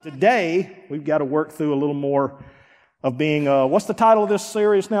Today, we've got to work through a little more of being, what's the title of this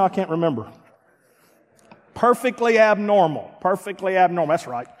series now? I can't remember. Perfectly abnormal. Perfectly abnormal. That's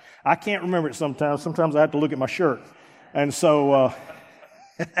right. I can't remember it sometimes. Sometimes I have to look at my shirt. And so,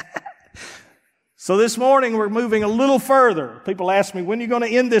 so this morning we're moving a little further. People ask me, when are you going to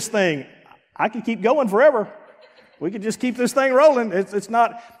end this thing? I could keep going forever. We could just keep this thing rolling. It's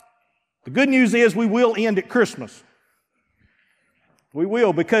not, the good news is we will end at Christmas. We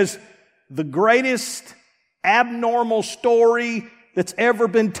will, because the greatest abnormal story that's ever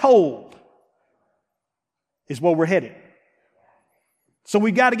been told is where we're headed. So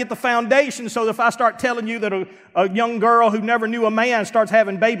we've got to get the foundation so that if I start telling you that a young girl who never knew a man starts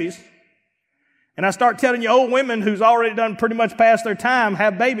having babies, and I start telling you old women who's already done pretty much past their time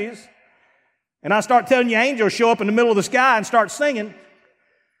have babies, and I start telling you angels show up in the middle of the sky and start singing,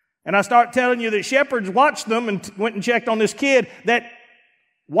 and I start telling you that shepherds watched them and went and checked on this kid, that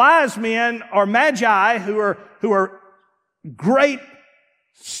wise men or magi who are great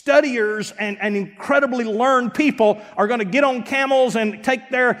studiers and incredibly learned people are going to get on camels and take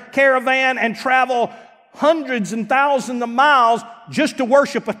their caravan and travel hundreds and thousands of miles just to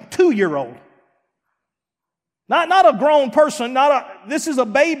worship a 2-year-old. Not a grown person, this is a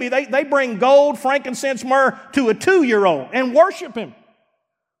baby. They bring gold, frankincense, myrrh to a 2-year-old and worship him.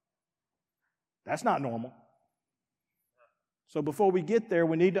 That's not normal. So before we get there,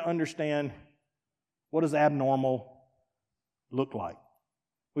 we need to understand, what does abnormal look like?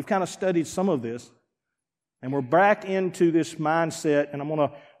 We've kind of studied some of this, and we're back into this mindset, and I'm going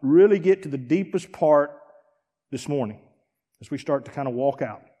to really get to the deepest part this morning as we start to kind of walk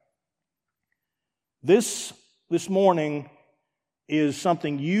out. This morning is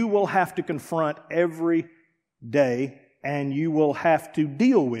something you will have to confront every day, and you will have to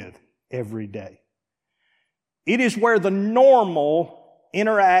deal with every day. It is where the normal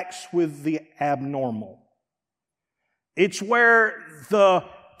interacts with the abnormal. It's where the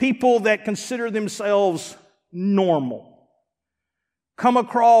people that consider themselves normal come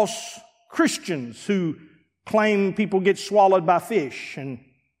across Christians who claim people get swallowed by fish, and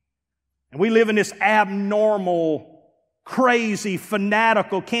we live in this abnormal, crazy,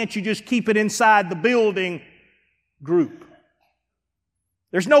 fanatical, can't you just keep it inside the building group.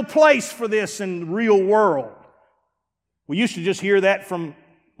 There's no place for this in the real world. We used to just hear that from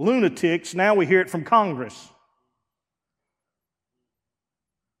lunatics. Now we hear it from Congress.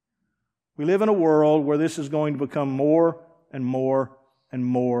 We live in a world where this is going to become more and more and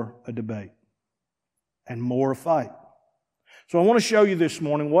more a debate and more a fight. So I want to show you this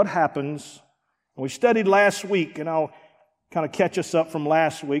morning what happens. We studied last week, and I'll kind of catch us up from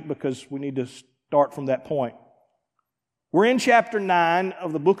last week because we need to start from that point. We're in chapter 9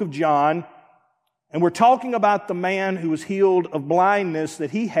 of the book of John, and we're talking about the man who was healed of blindness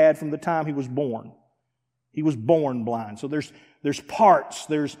that he had from the time he was born. He was born blind. So there's parts.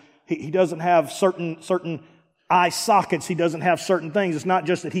 He doesn't have certain eye sockets. He doesn't have certain things. It's not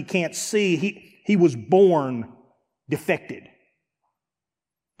just that he can't see. He was born defected.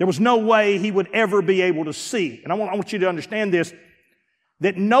 There was no way he would ever be able to see. And I want you to understand this,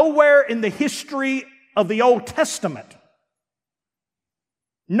 that nowhere in the history of the Old Testament,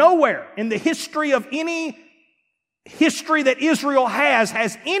 nowhere in the history of any history that Israel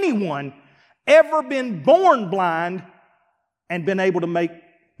has anyone ever been born blind and been able to make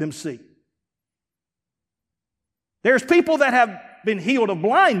them see. There's people that have been healed of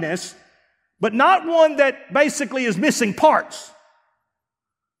blindness, but not one that basically is missing parts.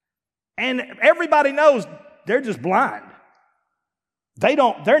 And everybody knows they're just blind.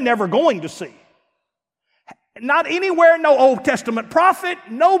 They're never going to see. Not anywhere, no Old Testament prophet,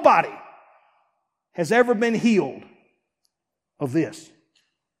 nobody has ever been healed of this.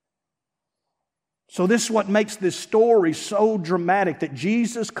 So this is what makes this story so dramatic, that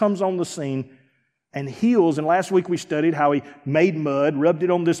Jesus comes on the scene and heals. And last week we studied how he made mud, rubbed it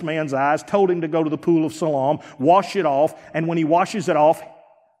on this man's eyes, told him to go to the pool of Siloam, wash it off, and when he washes it off,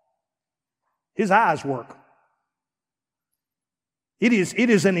 his eyes work. It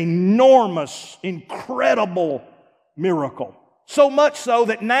is an enormous, incredible miracle. So much so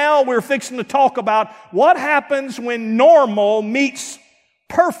that now we're fixing to talk about what happens when normal meets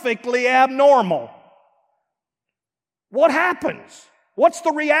perfectly abnormal. What happens? What's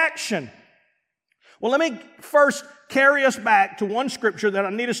the reaction? Well, let me first carry us back to one scripture that I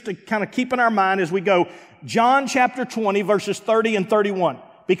need us to kind of keep in our mind as we go. John chapter 20, verses 30 and 31.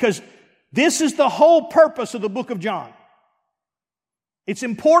 Because this is the whole purpose of the book of John. It's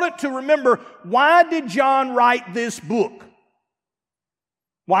important to remember, why did John write this book?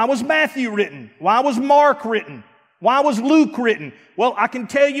 Why was Matthew written? Why was Mark written? Why was Luke written? Well, I can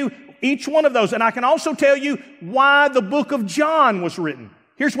tell you each one of those, and I can also tell you why the book of John was written.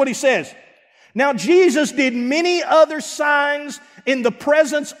 Here's what he says. Now, Jesus did many other signs in the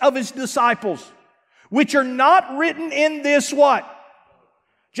presence of his disciples, which are not written in this what?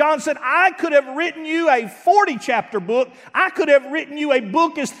 John said, I could have written you a 40-chapter book. I could have written you a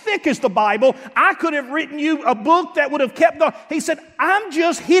book as thick as the Bible. I could have written you a book that would have kept going. He said, I'm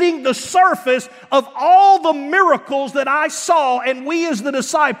just hitting the surface of all the miracles that I saw and we as the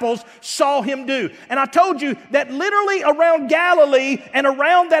disciples saw him do. And I told you that literally around Galilee and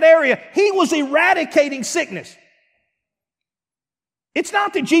around that area, he was eradicating sickness. It's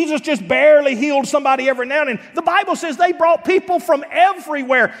not that Jesus just barely healed somebody every now and then. The Bible says they brought people from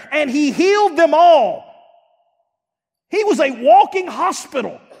everywhere and he healed them all. He was a walking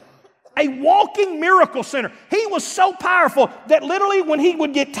hospital, a walking miracle center. He was so powerful that literally when he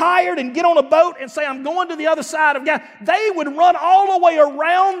would get tired and get on a boat and say, I'm going to the other side of God, they would run all the way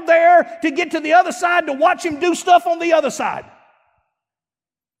around there to get to the other side to watch him do stuff on the other side.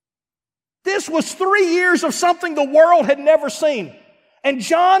 This was 3 years of something the world had never seen. And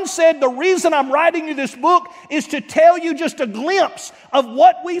John said, the reason I'm writing you this book is to tell you just a glimpse of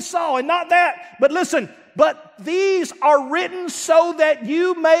what we saw. And not that, but listen, but these are written so that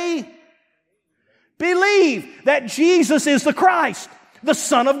you may believe that Jesus is the Christ, the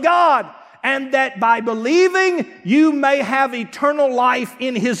Son of God, and that by believing you may have eternal life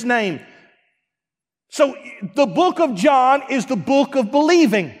in his name. So the book of John is the book of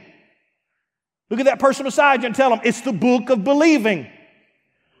believing. Look at that person beside you and tell them, it's the book of believing.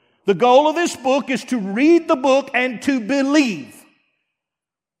 The goal of this book is to read the book and to believe.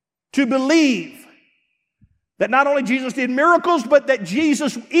 To believe that not only Jesus did miracles, but that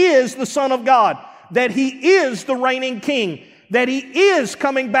Jesus is the Son of God, that he is the reigning king, that he is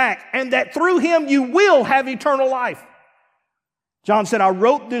coming back, and that through him you will have eternal life. John said, I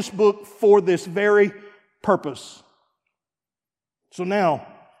wrote this book for this very purpose. So now,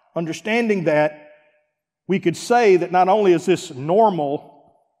 understanding that, we could say that not only is this normal,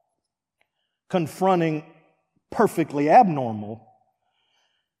 confronting perfectly abnormal,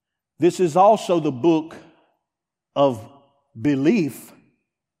 this is also the book of belief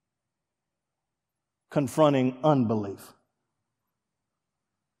confronting unbelief.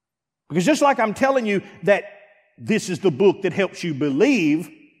 Because just like I'm telling you that this is the book that helps you believe,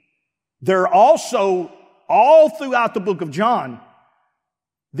 there are also, all throughout the book of John,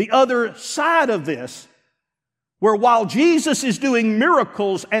 the other side of this, where while Jesus is doing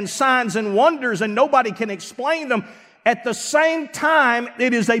miracles and signs and wonders and nobody can explain them, at the same time,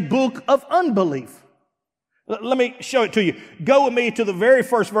 it is a book of unbelief. Let me show it to you. Go with me to the very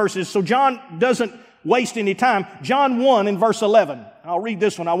first verses so John doesn't waste any time. John 1 in verse 11. I'll read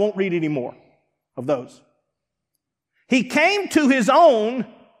this one. I won't read any more of those. He came to his own,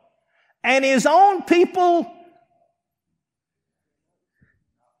 and his own people...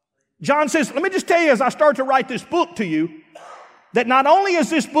 John says, let me just tell you as I start to write this book to you, that not only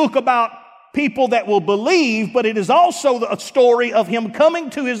is this book about people that will believe, but it is also a story of him coming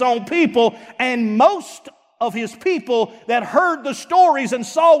to his own people, and most of his people that heard the stories and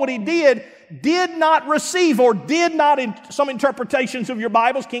saw what he did not receive, or did not, in some interpretations of your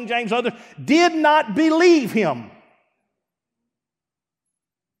Bibles, King James, others, did not believe him.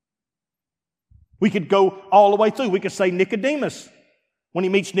 We could go all the way through. We could say Nicodemus. When he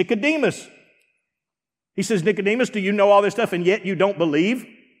meets Nicodemus, he says, Nicodemus, do you know all this stuff and yet you don't believe?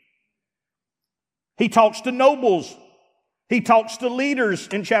 He talks to nobles. He talks to leaders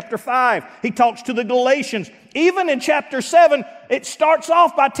in chapter 5. He talks to the Galatians. Even in chapter 7, it starts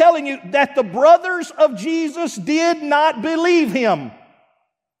off by telling you that the brothers of Jesus did not believe him.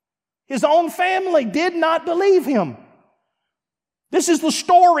 His own family did not believe him. This is the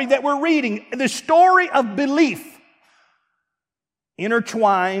story that we're reading, the story of belief,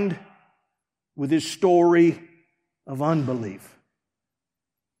 intertwined with his story of unbelief.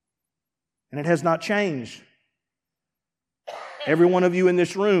 And it has not changed. Every one of you in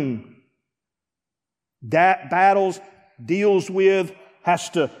this room battles, deals with, has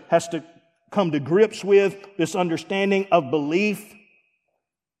to come to grips with this understanding of belief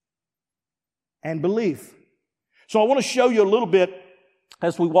and belief. So I want to show you a little bit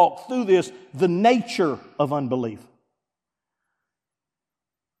as we walk through this, the nature of unbelief.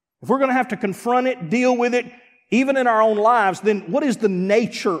 If we're going to have to confront it, deal with it, even in our own lives, then what is the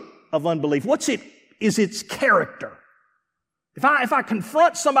nature of unbelief? Is its character? If I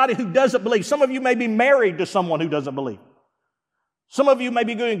confront somebody who doesn't believe, some of you may be married to someone who doesn't believe. Some of you may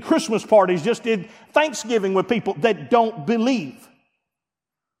be doing Christmas parties, just did Thanksgiving with people that don't believe.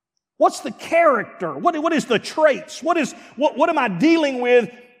 What's the character? What is the traits? What am I dealing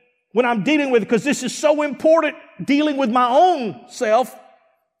with when I'm dealing with, because this is so important, dealing with my own self,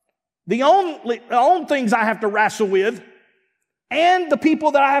 the own things I have to wrestle with, and the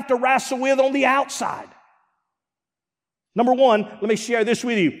people that I have to wrestle with on the outside. Number one, let me share this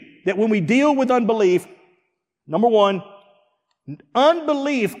with you, that when we deal with unbelief, number one,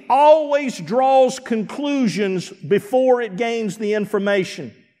 unbelief always draws conclusions before it gains the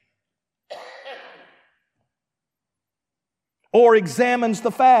information or examines the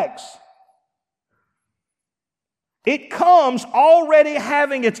facts. It comes already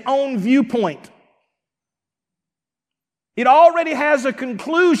having its own viewpoint. It already has a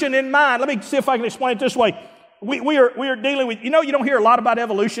conclusion in mind. Let me see if I can explain it this way. We are dealing with, you don't hear a lot about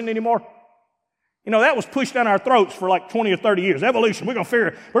evolution anymore. That was pushed down our throats for like 20 or 30 years. Evolution, we're going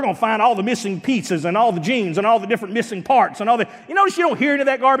to find all the missing pieces and all the genes and all the different missing parts and all the, you notice you don't hear any of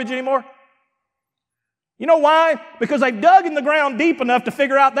that garbage anymore? You know why? Because they've dug in the ground deep enough to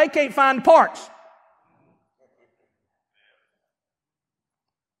figure out they can't find parts.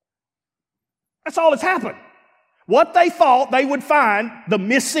 That's all that's happened. What they thought they would find, the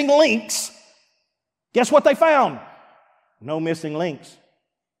missing links, guess what they found? No missing links.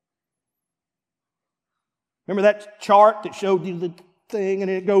 Remember that chart that showed you the thing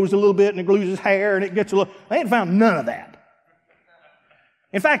and it goes a little bit and it loses hair and it gets a little... They ain't found none of that.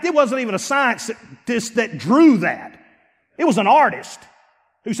 In fact, it wasn't even a scientist that drew that. It was an artist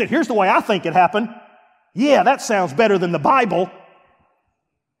who said, here's the way I think it happened. Yeah, that sounds better than the Bible.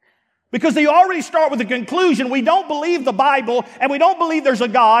 Because they already start with the conclusion, we don't believe the Bible, and we don't believe there's a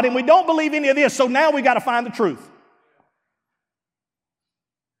God, and we don't believe any of this, so now we've got to find the truth.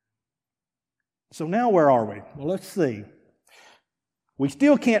 So now where are we? Well, let's see. We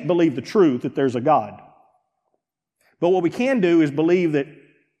still can't believe the truth that there's a God. But what we can do is believe that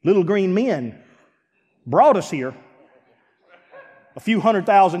little green men brought us here a few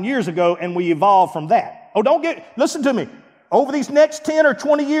 100,000 years ago, and we evolved from that. Listen to me. Over these next 10 or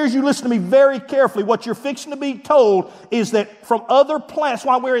 20 years, you listen to me very carefully. What you're fixing to be told is that from other planets, that's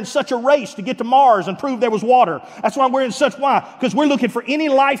why we're in such a race to get to Mars and prove there was water. That's why we're in why? Because we're looking for any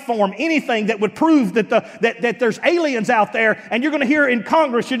life form, anything that would prove that there's aliens out there. And you're going to hear in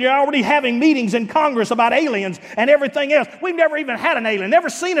Congress, and you're already having meetings in Congress about aliens and everything else. We've never even had an alien, never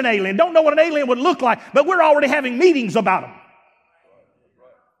seen an alien, don't know what an alien would look like, but we're already having meetings about them.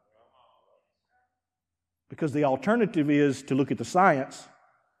 Because the alternative is to look at the science,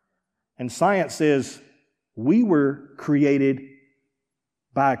 and science says we were created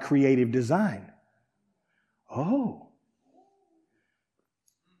by creative design. Oh,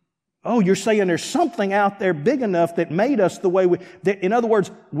 you're saying there's something out there big enough that made us the way in other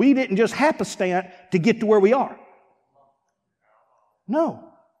words, we didn't just happenstance to get to where we are. No.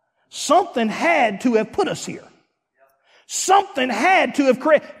 Something had to have put us here. Something had to have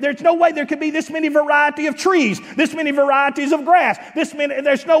created. There's no way there could be this many variety of trees, this many varieties of grass,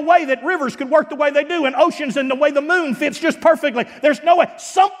 there's no way that rivers could work the way they do and oceans and the way the moon fits just perfectly. There's no way.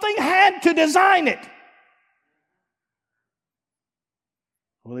 Something had to design it.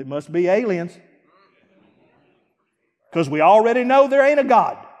 Well, it must be aliens. Because we already know there ain't a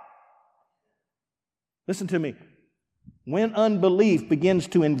God. Listen to me. When unbelief begins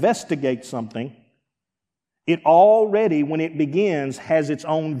to investigate something, it already, when it begins, has its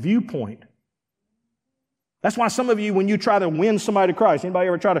own viewpoint. That's why some of you, when you try to win somebody to Christ, anybody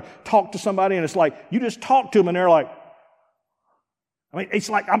ever try to talk to somebody and it's like, you just talk to them and they're like, it's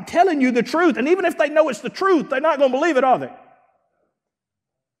like, I'm telling you the truth. And even if they know it's the truth, they're not going to believe it, are they?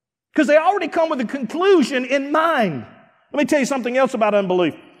 Because they already come with a conclusion in mind. Let me tell you something else about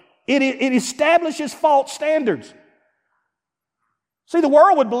unbelief. It establishes false standards. See, the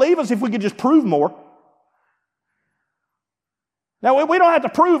world would believe us if we could just prove more. Now, we don't have to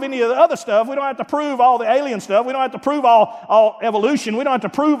prove any of the other stuff. We don't have to prove all the alien stuff. We don't have to prove all evolution. We don't have to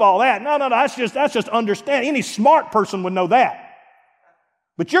prove all that. No, that's just understand. Any smart person would know that.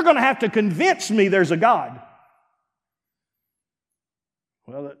 But you're going to have to convince me there's a God.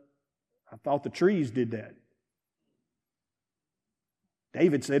 Well, I thought the trees did that.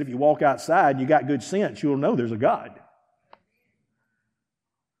 David said if you walk outside and you got good sense, you'll know there's a God.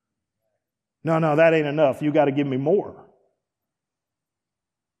 No, that ain't enough. You got to give me more.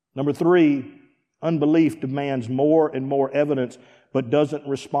 Number 3, unbelief demands more and more evidence, but doesn't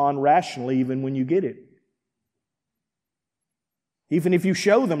respond rationally even when you get it. Even if you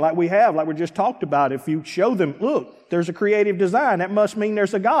show them like we just talked about, if you show them, look, there's a creative design, that must mean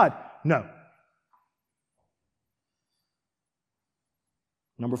there's a God. No.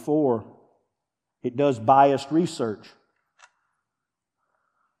 Number 4, it does biased research.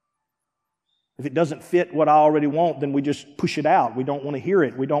 If it doesn't fit what I already want, then we just push it out. We don't want to hear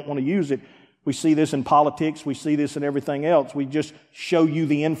it. We don't want to use it. We see this in politics. We see this in everything else. We just show you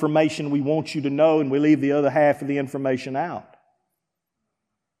the information we want you to know, and we leave the other half of the information out.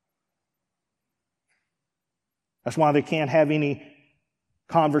 That's why they can't have any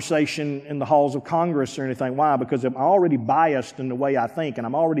conversation in the halls of Congress or anything. Why? Because if I'm already biased in the way I think, and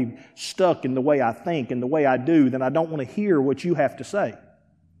I'm already stuck in the way I think and the way I do, then I don't want to hear what you have to say.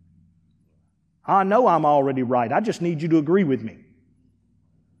 I know I'm already right. I just need you to agree with me.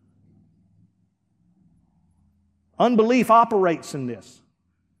 Unbelief operates in this.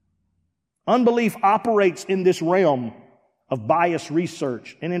 Unbelief operates in this realm of biased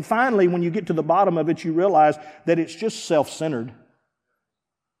research. And then finally, when you get to the bottom of it, you realize that it's just self-centered.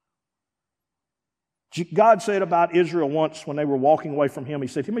 God said about Israel once when they were walking away from Him, He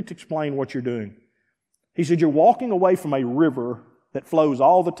said, let me explain what you're doing. He said, you're walking away from a river that flows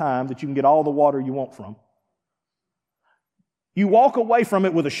all the time that you can get all the water you want from. You walk away from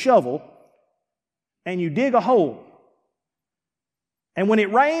it with a shovel and you dig a hole. And when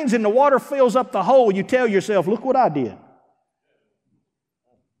it rains and the water fills up the hole, you tell yourself, look what I did.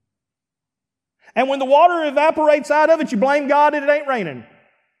 And when the water evaporates out of it, you blame God that it ain't raining.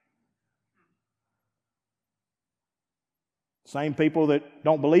 Same people that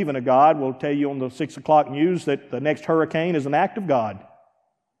don't believe in a God will tell you on the 6 o'clock news that the next hurricane is an act of God.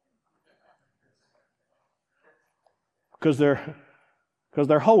 Because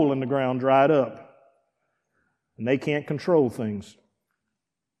their hole in the ground dried up. And they can't control things.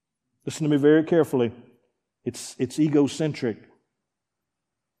 Listen to me very carefully. It's egocentric.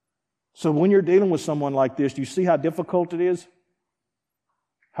 So when you're dealing with someone like this, do you see how difficult it is?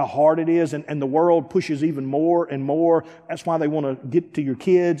 How hard it is? And the world pushes even more and more. That's why they want to get to your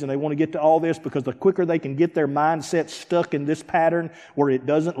kids and they want to get to all this, because the quicker they can get their mindset stuck in this pattern where it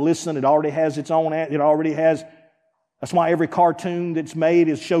doesn't listen, it already has its own, that's why every cartoon that's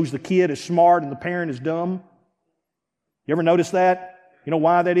made shows the kid is smart and the parent is dumb. You ever notice that? You know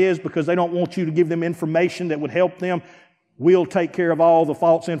why that is? Because they don't want you to give them information that would help them. We'll take care of all the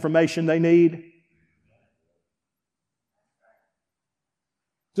false information they need.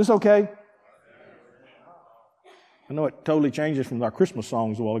 Is this okay? I know it totally changes from our Christmas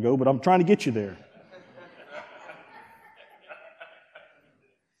songs a while ago, but I'm trying to get you there.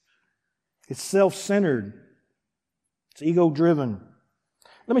 It's self-centered. It's ego-driven.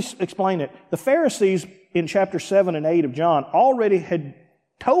 Let me explain it. The Pharisees in chapter 7 and 8 of John already had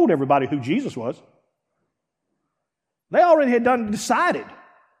told everybody who Jesus was. They already had decided.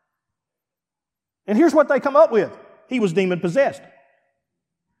 And here's what they come up with. He was demon-possessed.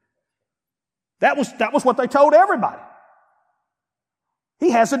 That was what they told everybody.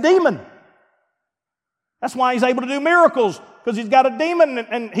 He has a demon. That's why He's able to do miracles, because He's got a demon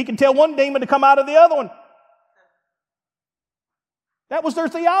and He can tell one demon to come out of the other one. That was their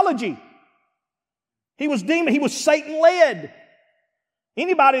theology. He was Satan-led.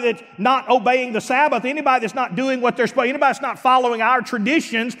 Anybody that's not obeying the Sabbath, anybody that's not doing what they're supposed to, anybody that's not following our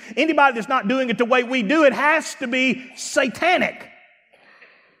traditions, anybody that's not doing it the way we do it has to be satanic.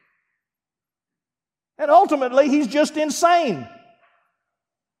 And ultimately, he's just insane.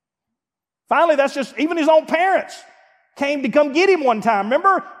 Finally, that's just, even his own parents came to come get him one time.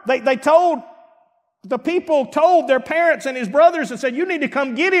 Remember, the people told their parents and his brothers and said, you need to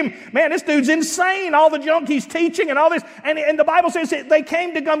come get him. Man, this dude's insane, all the junk he's teaching and all this. And the Bible says that they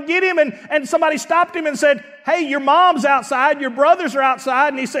came to come get him, and somebody stopped him and said, hey, your mom's outside, your brothers are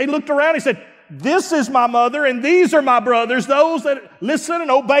outside. And he looked around, he said, this is my mother and these are my brothers, those that listen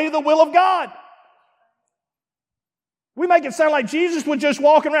and obey the will of God. We make it sound like Jesus was just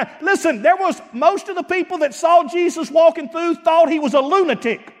walking around. Listen, most of the people that saw Jesus walking through thought he was a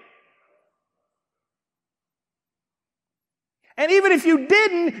lunatic. And even if you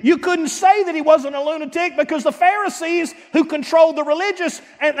didn't, you couldn't say that he wasn't a lunatic, because the Pharisees who controlled the religious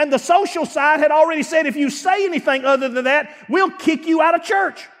and the social side had already said, if you say anything other than that, we'll kick you out of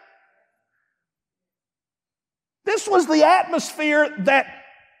church. This was the atmosphere that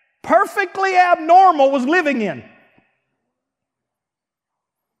perfectly abnormal was living in.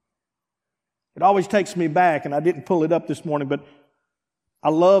 It always takes me back, and I didn't pull it up this morning, but I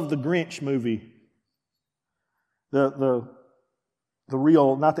love the Grinch movie. The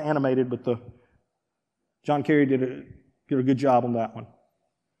real, not the animated, but John Kerry did a good job on that one.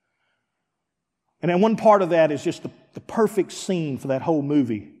 And then one part of that is just the perfect scene for that whole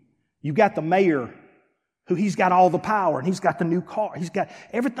movie. You got the mayor, who he's got all the power, and he's got the new car.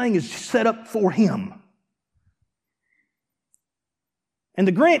 Everything is set up for him. And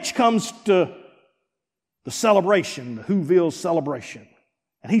the Grinch comes to the celebration, the Whoville celebration.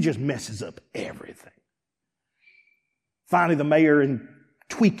 And he just messes up everything. Finally, the mayor is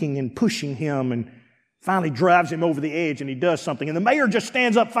tweaking and pushing him and finally drives him over the edge and he does something. And the mayor just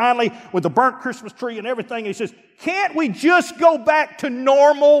stands up finally with the burnt Christmas tree and everything. And he says, can't we just go back to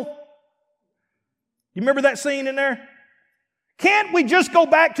normal? You remember that scene in there? Can't we just go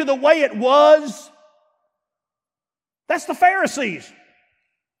back to the way it was? That's the Pharisees.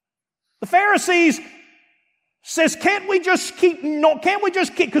 The Pharisees says, can't we just keep,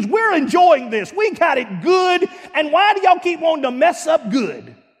 because we're enjoying this. We got it good, and why do y'all keep wanting to mess up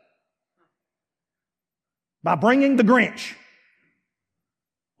good? By bringing the Grinch.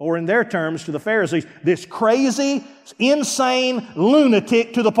 Or in their terms, to the Pharisees, this crazy, insane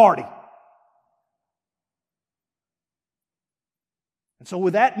lunatic to the party. And so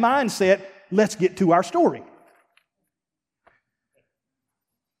with that mindset, let's get to our story.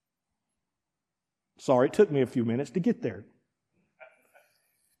 Sorry, it took me a few minutes to get there.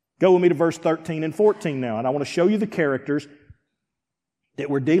 Go with me to verse 13 and 14 now, and I want to show you the characters that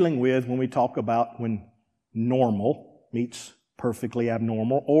we're dealing with when we talk about when normal meets perfectly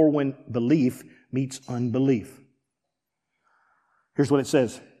abnormal, or when belief meets unbelief. Here's what it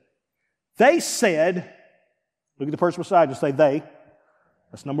says. They said, look at the person beside you, say they.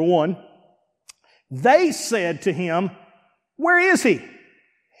 That's number one. They said to him, where is he?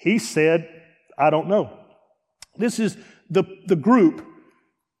 He said, I don't know. This is the group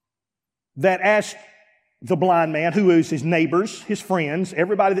that asked the blind man, who is his neighbors, his friends,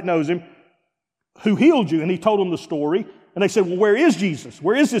 everybody that knows him, who healed you. And he told them the story. And they said, well, where is Jesus?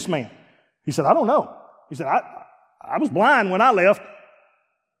 Where is this man? He said, I don't know. He said, I was blind when I left,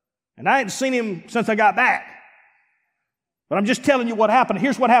 and I hadn't seen him since I got back. But I'm just telling you what happened.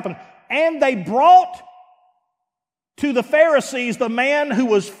 Here's what happened. And they brought to the Pharisees the man who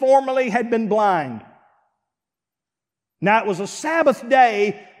was formerly had been blind. Now it was a Sabbath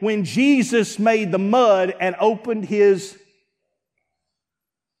day when Jesus made the mud and opened his.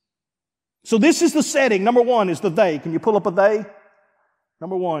 So this is the setting. Number one is the they. Can you pull up a they?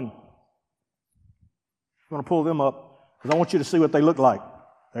 Number one. I'm going to pull them up because I want you to see what they look like.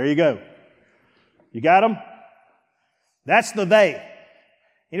 There you go. You got them? That's the they.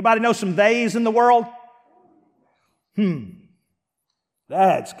 Anybody know some theys in the world?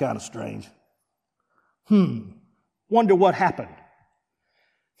 That's kind of strange. Wonder what happened.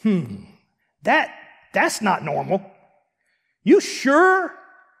 That's not normal. You sure?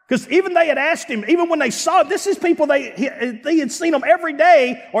 Because even they had asked him, even when they saw, this is people they had seen him every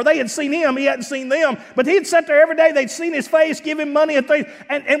day, or they had seen him, he hadn't seen them, but he had sat there every day, they'd seen his face, give him money and things,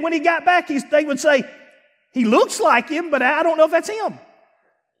 and when he got back, they would say, he looks like him, but I don't know if that's him.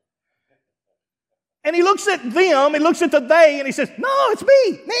 And he looks at them, he looks at the they, and he says, no, it's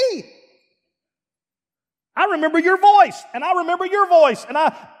me. I remember your voice, and I remember your voice, and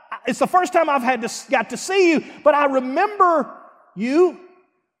it's the first time I've got to see you, but I remember you.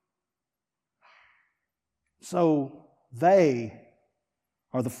 So they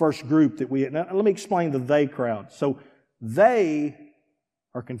are the first group that we, now let me explain the they crowd. So they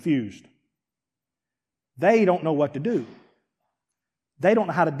are confused. They don't know what to do. They don't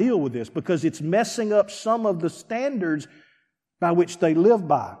know how to deal with this because it's messing up some of the standards by which they live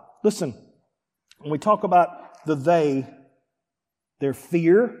by. Listen, when we talk about the they, their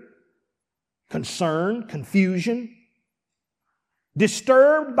fear, concern, confusion,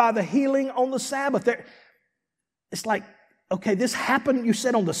 disturbed by the healing on the Sabbath. It's like, okay, this happened, you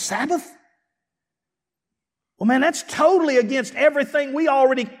said, on the Sabbath? Well, man, that's totally against everything we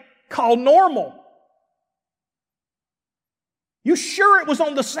already call normal. You sure it was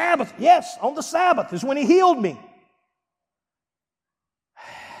on the Sabbath? Yes, on the Sabbath is when he healed me.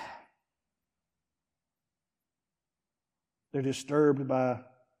 They're disturbed by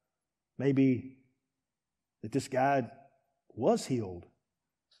maybe that this guy was healed.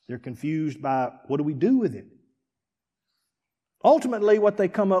 They're confused by what do we do with it? Ultimately, what they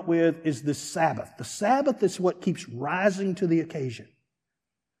come up with is the Sabbath. The Sabbath is what keeps rising to the occasion.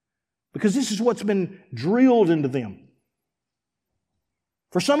 Because this is what's been drilled into them.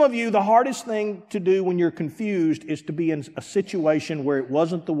 For some of you, the hardest thing to do when you're confused is to be in a situation where it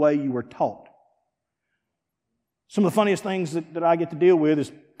wasn't the way you were taught. Some of the funniest things that I get to deal with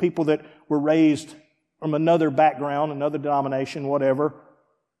is people that were raised from another background, another denomination, whatever,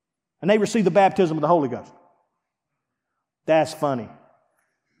 and they receive the baptism of the Holy Ghost. That's funny.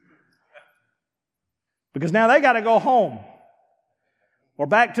 Because now they got to go home or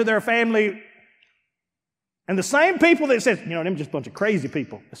back to their family. And the same people that says, them just a bunch of crazy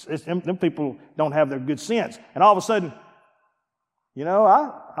people. Them people don't have their good sense. And all of a sudden,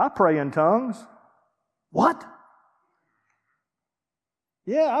 I pray in tongues. What?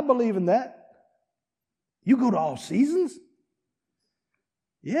 Yeah, I believe in that. You go to All Seasons?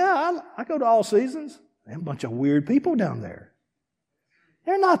 Yeah, I go to All Seasons. There's a bunch of weird people down there.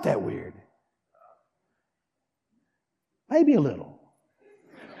 They're not that weird. Maybe a little.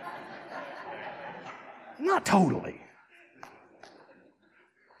 Not totally.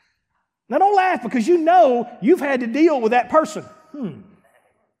 Now don't laugh because you know you've had to deal with that person.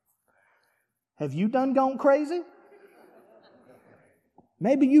 Have you done gone crazy?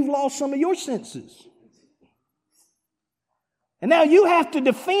 Maybe you've lost some of your senses. And now you have to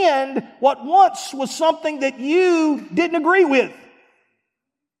defend what once was something that you didn't agree with.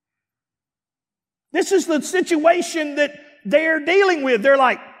 This is the situation that they're dealing with. They're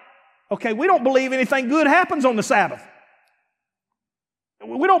like, okay, we don't believe anything good happens on the Sabbath.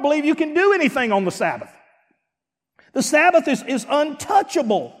 We don't believe you can do anything on the Sabbath. The Sabbath is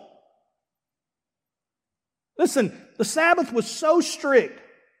untouchable. Listen, the Sabbath was so strict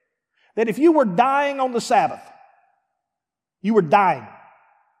that if you were dying on the Sabbath, you were dying.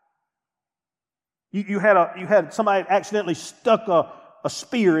 You had somebody accidentally stuck a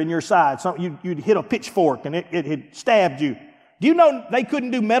spear in your side. You'd hit a pitchfork and it had stabbed you. Do you know they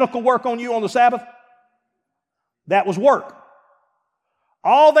couldn't do medical work on you on the Sabbath? That was work.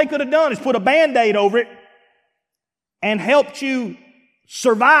 All they could have done is put a Band-Aid over it and helped you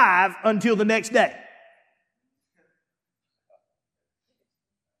survive until the next day.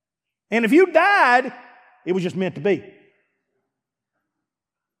 And if you died, it was just meant to be.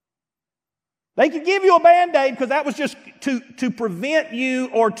 They could give you a Band-Aid because that was just to prevent you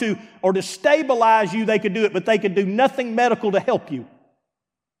or to stabilize you. They could do it, but they could do nothing medical to help you.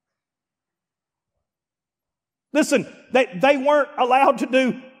 Listen, they weren't allowed to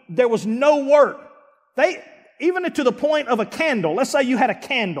do, there was no work. Even to the point of a candle. Let's say you had a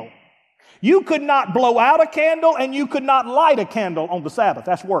candle. You could not blow out a candle and you could not light a candle on the Sabbath.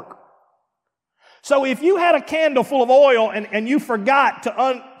 That's work. So if you had a candle full of oil and you forgot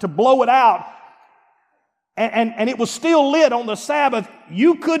to blow it out and it was still lit on the Sabbath,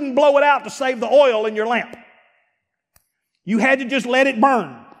 you couldn't blow it out to save the oil in your lamp. You had to just let it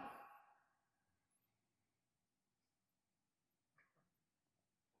burn.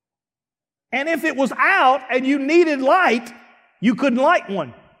 And if it was out and you needed light, you couldn't light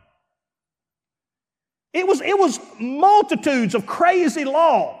one. It was multitudes of crazy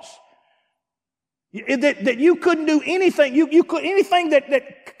laws that you couldn't do anything. You could anything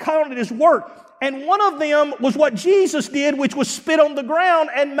that counted as work. And one of them was what Jesus did, which was spit on the ground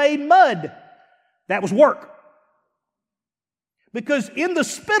and made mud. That was work. Because in the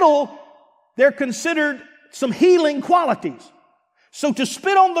spittle, they're considered some healing qualities. So to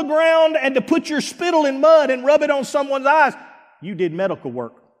spit on the ground and to put your spittle in mud and rub it on someone's eyes, you did medical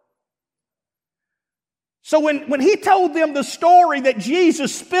work. So when he told them the story that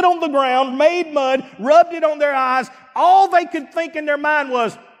Jesus spit on the ground, made mud, rubbed it on their eyes, all they could think in their mind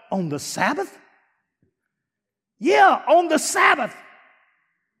was, on the Sabbath? Yeah, on the Sabbath.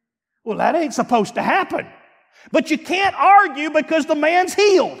 Well, that ain't supposed to happen. But you can't argue because the man's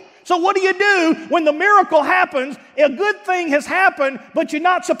healed. So what do you do when the miracle happens? A good thing has happened, but you're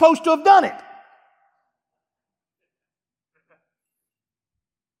not supposed to have done it.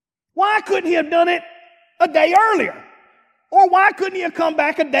 Why couldn't he have done it a day earlier? Or why couldn't he have come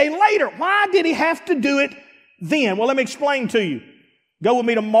back a day later? Why did he have to do it then? Well, let me explain to you. Go with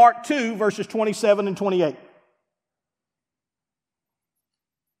me to Mark 2, verses 27 and 28.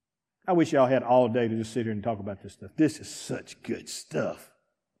 I wish y'all had all day to just sit here and talk about this stuff. This is such good stuff.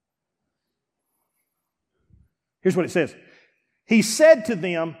 Here's what it says. He said to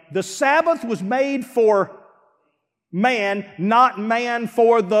them, the Sabbath was made for man, not man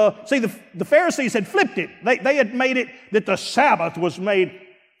for the... See, the Pharisees had flipped it. They had made it that the Sabbath was made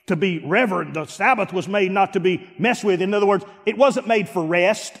to be revered. The Sabbath was made not to be messed with. In other words, it wasn't made for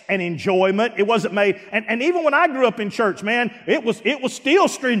rest and enjoyment. It wasn't made... And even when I grew up in church, man, it was still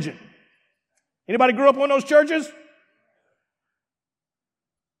stringent. Anybody grew up in one of those churches?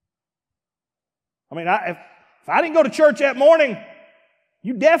 I mean, if I didn't go to church that morning,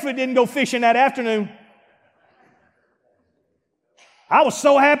 you definitely didn't go fishing that afternoon. I was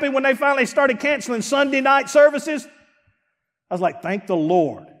so happy when they finally started canceling Sunday night services. I was like, thank the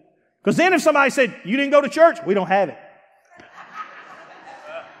Lord. Because then if somebody said, you didn't go to church, we don't have it.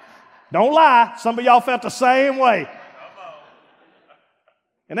 Don't lie. Some of y'all felt the same way.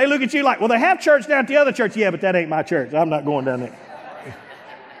 And they look at you like, well, they have church down at the other church. Yeah, but that ain't my church. I'm not going down there.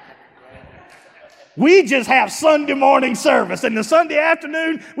 We just have Sunday morning service, and the Sunday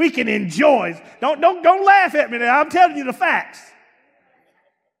afternoon we can enjoy. Don't laugh at me now. I'm telling you the facts.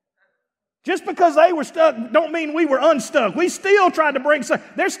 Just because they were stuck don't mean we were unstuck. We still tried to bring some.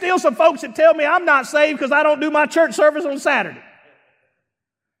 There's still some folks that tell me I'm not saved because I don't do my church service on Saturday.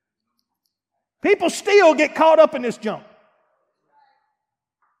 People still get caught up in this junk.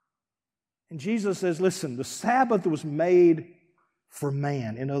 And Jesus says, listen, the Sabbath was made for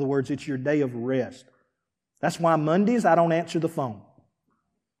man. In other words, it's your day of rest. That's why Mondays I don't answer the phone.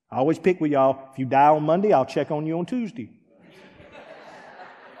 I always pick with y'all. If you die on Monday, I'll check on you on Tuesday.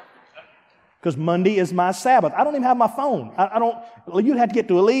 Because Monday is my Sabbath. I don't even have my phone. You'd have to get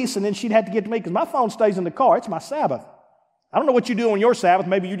to Elise, and then she'd have to get to me, because my phone stays in the car. It's my Sabbath. I don't know what you do on your Sabbath.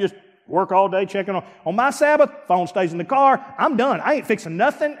 Maybe you just work all day checking on my Sabbath. Phone stays in the car. I'm done. I ain't fixing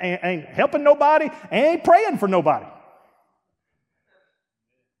nothing. Ain't helping nobody. Ain't praying for nobody.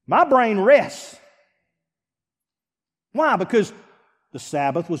 My brain rests. Why? Because the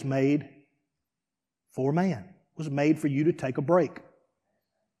Sabbath was made for man. It was made for you to take a break.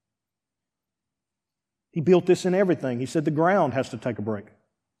 He built this in everything. He said the ground has to take a break.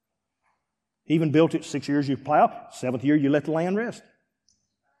 He even built it 6 years you plow, 7th year you let the land rest.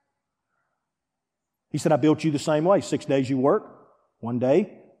 He said, I built you the same way. 6 days you work, 1 day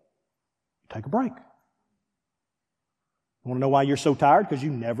you take a break. You want to know why you're so tired? Because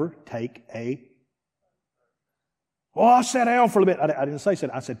you never take a... Well, I sat down for a bit. I didn't say sit.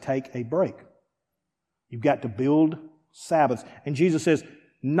 I said take a break. You've got to build Sabbaths. And Jesus says,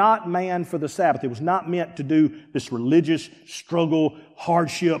 not man for the Sabbath. It was not meant to do this religious struggle,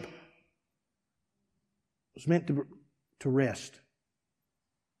 hardship. It was meant to rest.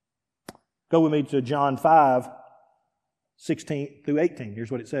 Go with me to John 5, 16 through 18. Here's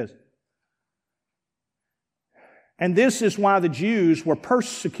what it says. And this is why the Jews were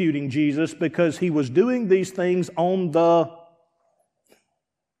persecuting Jesus, because he was doing these things on the...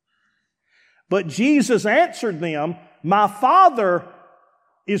 But Jesus answered them, my Father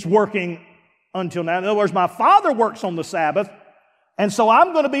is working until now. In other words, my Father works on the Sabbath, and so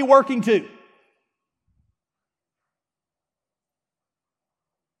I'm going to be working too.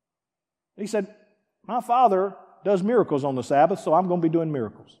 He said, my Father does miracles on the Sabbath, so I'm going to be doing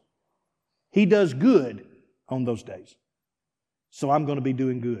miracles. He does good on those days, so I'm going to be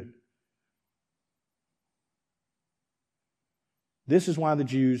doing good. This is why the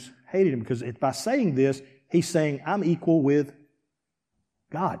Jews hated him, because by saying this, he's saying, I'm equal with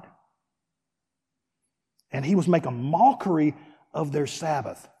God. And he was making a mockery of their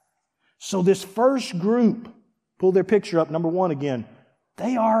Sabbath. So this first group, pull their picture up, number 1 again,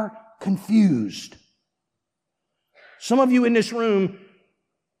 they are confused. Some of you in this room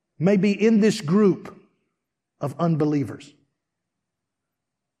may be in this group of unbelievers.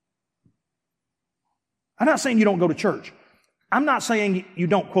 I'm not saying you don't go to church. I'm not saying you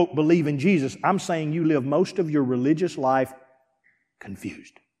don't, quote, believe in Jesus. I'm saying you live most of your religious life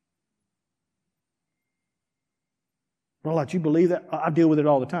confused. Well, Lott, you believe that? I deal with it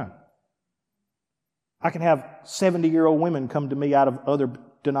all the time. I can have 70-year-old women come to me out of other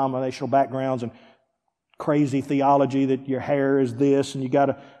denominational backgrounds and crazy theology that your hair is this and you got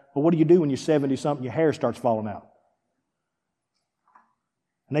to... Well, what do you do when you're 70-something, your hair starts falling out?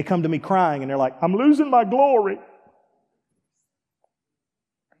 And they come to me crying and they're like, I'm losing my glory.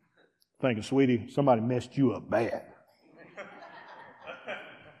 Thinking, sweetie, somebody messed you up bad.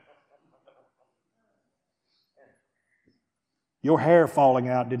 Your hair falling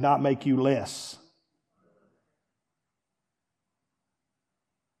out did not make you less.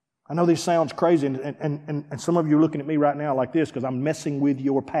 I know this sounds crazy, and some of you are looking at me right now like this because I'm messing with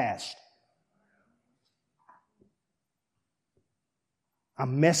your past.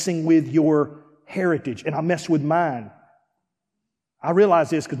 I'm messing with your heritage, and I mess with mine. I realize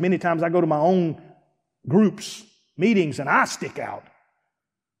this because many times I go to my own groups, meetings, and I stick out.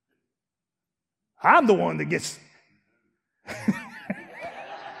 I'm the one that gets...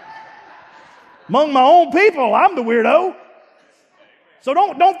 Among my own people, I'm the weirdo. So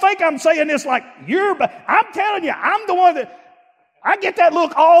don't think I'm saying this like you're... I'm telling you, I'm the one that... I get that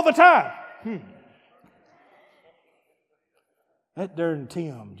look all the time. That darn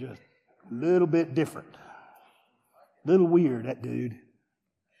Tim, just a little bit different. A little weird, that dude.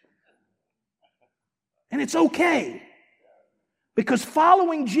 And it's okay. Because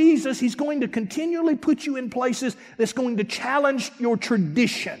following Jesus, He's going to continually put you in places that's going to challenge your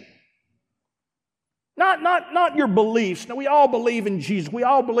tradition. Not your beliefs. Now, we all believe in Jesus. We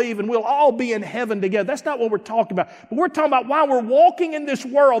all believe and we'll all be in heaven together. That's not what we're talking about. But we're talking about while we're walking in this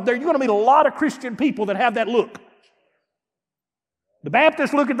world, you're going to meet a lot of Christian people that have that look. The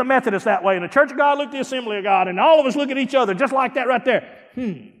Baptists look at the Methodists that way, and the Church of God look at the Assembly of God, and all of us look at each other just like that right there.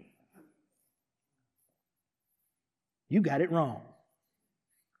 You got it wrong.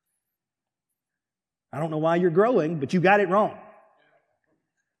 I don't know why you're growing, but you got it wrong.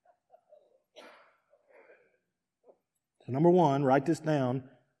 So number one, write this down.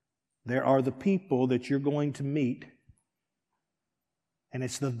 There are the people that you're going to meet, and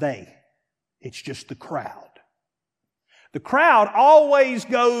it's the they. It's just the crowd. The crowd always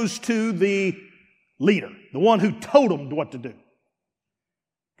goes to the leader, the one who told them what to do.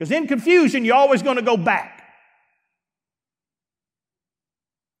 Because in confusion, you're always going to go back.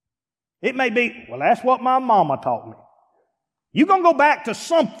 It may be, well, that's what my mama taught me. You're going to go back to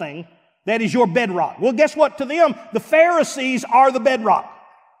something that is your bedrock. Well, guess what? To them, the Pharisees are the bedrock.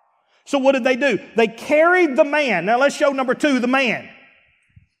 So what did they do? They carried the man. Now let's show number two, the man.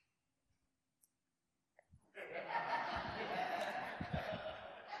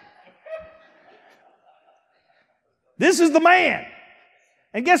 This is the man.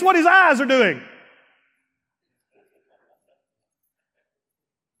 And guess what his eyes are doing?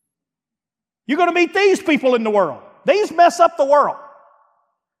 You're going to meet these people in the world. These mess up the world.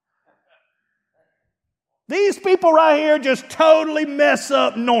 These people right here just totally mess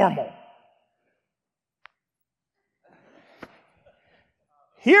up normal.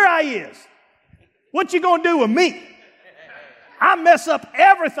 Here I is. What you going to do with me? I mess up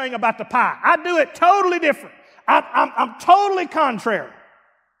everything about the pie. I do it totally different. I'm totally contrary.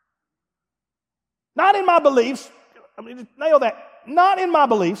 Not in my beliefs. I mean, nail that. Not in my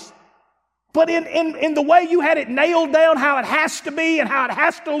beliefs. But in the way you had it nailed down, how it has to be and how it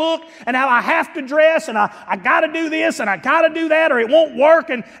has to look and how I have to dress and I got to do this and I got to do that or it won't work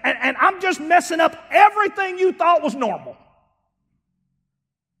and I'm just messing up everything you thought was normal.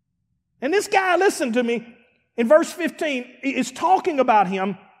 And this guy, listen to me, in verse 15, is talking about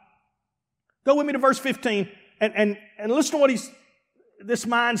him. Go with me to verse 15 and listen to what this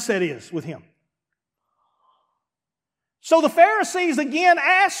mindset is with him. So the Pharisees again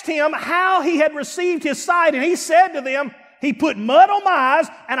asked him how he had received his sight, and he said to them, he put mud on my eyes,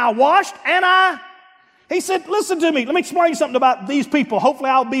 and I washed, and he said, listen to me, let me explain something about these people.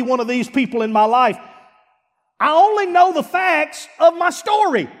 Hopefully I'll be one of these people in my life. I only know the facts of my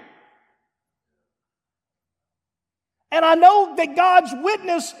story. And I know that God's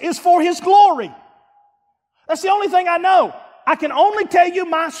witness is for His glory. That's the only thing I know. I can only tell you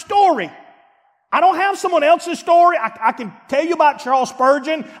my story. I don't have someone else's story. I can tell you about Charles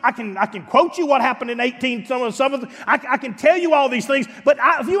Spurgeon. I can quote you what happened in 18-something. I can tell you all these things. But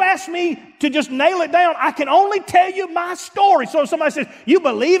if you ask me to just nail it down, I can only tell you my story. So if somebody says, you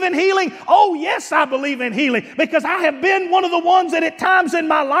believe in healing? Oh, yes, I believe in healing. Because I have been one of the ones that at times in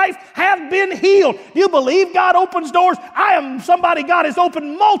my life have been healed. Do you believe God opens doors? I am somebody God has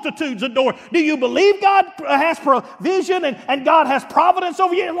opened multitudes of doors. Do you believe God has provision and God has providence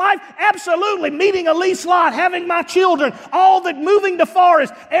over your life? Absolutely. Meeting Elise Lott, having my children, all that, moving to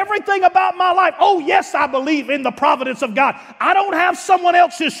Forest, everything about my life. Oh, yes, I believe in the providence of God. I don't have someone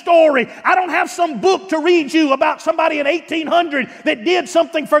else's story. I don't have some book to read you about somebody in 1800 that did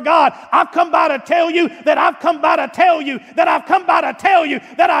something for God. I've come by to tell you that I've come by to tell you that I've come by to tell you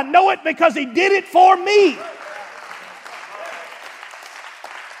that I know it because He did it for me.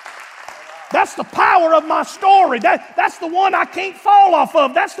 That's the power of my story. That's the one I can't fall off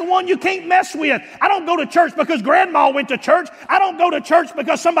of. That's the one you can't mess with. I don't go to church because grandma went to church. I don't go to church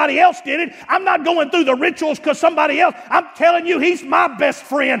because somebody else did it. I'm not going through the rituals because somebody else. I'm telling you, He's my best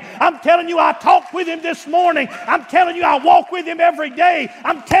friend. I'm telling you, I talked with Him this morning. I'm telling you, I walk with Him every day.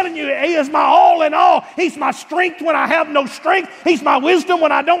 I'm telling you, He is my all in all. He's my strength when I have no strength. He's my wisdom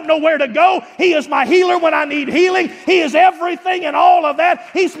when I don't know where to go. He is my healer when I need healing. He is everything and all of that.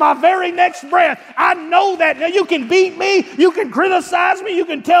 He's my very next breath. I know that. Now you can beat me, you can criticize me, you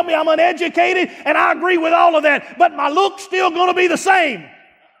can tell me I'm uneducated, and I agree with all of that, but my look's still going to be the same.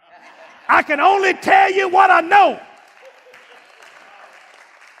 I can only tell you what I know.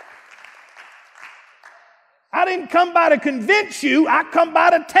 I didn't come by to convince you, I come by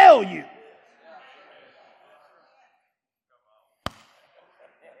to tell you.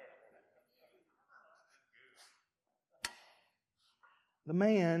 The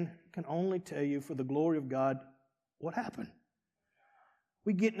man can only tell you for the glory of God what happened.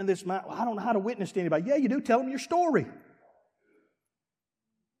 We get into this mind, well, I don't know how to witness to anybody. Yeah, you do. Tell them your story.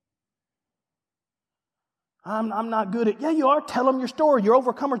 I'm not good at, yeah, you are. Tell them your story. You're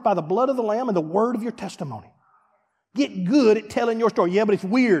overcomers by the blood of the Lamb and the word of your testimony. Get good at telling your story. Yeah, but it's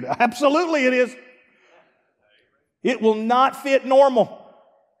weird. Absolutely it is. It will not fit normal.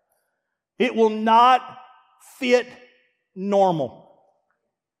 It will not fit normal.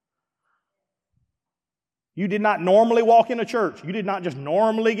 You did not normally walk in a church. You did not just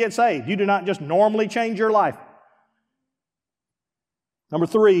normally get saved. You did not just normally change your life. Number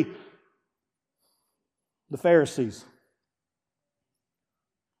 3, the Pharisees.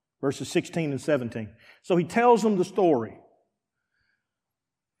 Verses 16 and 17. So he tells them the story.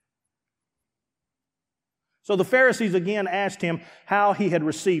 So the Pharisees again asked him how he had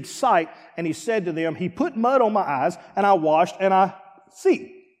received sight, and he said to them, he put mud on my eyes, and I washed, and I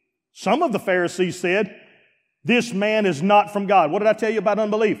see. Some of the Pharisees said, this man is not from God. What did I tell you about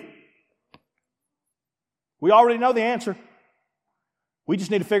unbelief? We already know the answer. We just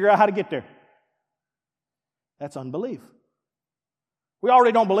need to figure out how to get there. That's unbelief. We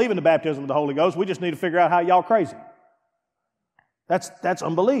already don't believe in the baptism of the Holy Ghost. We just need to figure out how y'all crazy. That's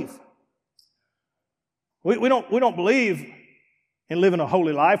unbelief. We don't believe in living a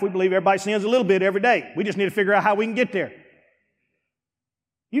holy life. We believe everybody sins a little bit every day. We just need to figure out how we can get there.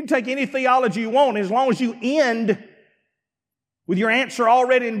 You can take any theology you want, as long as you end with your answer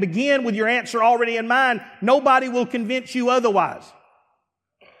already and begin with your answer already in mind, nobody will convince you otherwise.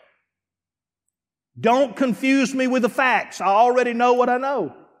 Don't confuse me with the facts. I already know what I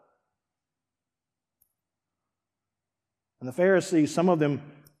know. And the Pharisees, some of them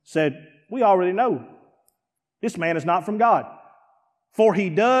said, we already know. This man is not from God. For he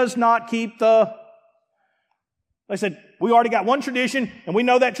does not keep the... They said, we already got one tradition, and we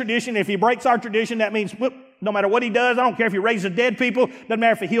know that tradition. If he breaks our tradition, that means, whoop, no matter what he does, I don't care if he raises dead people, doesn't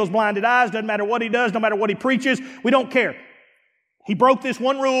matter if he heals blinded eyes, doesn't matter what he does, no matter what he preaches, we don't care. He broke this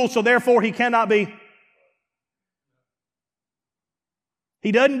one rule, so therefore he cannot be.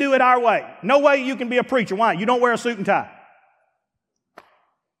 He doesn't do it our way. No way you can be a preacher. Why? You don't wear a suit and tie.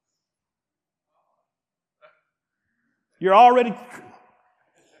 You're already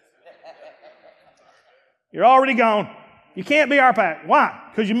gone. You can't be our pastor. Why?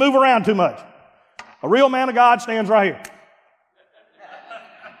 Because you move around too much. A real man of God stands right here.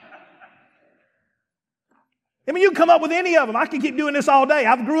 I mean, you can come up with any of them. I can keep doing this all day.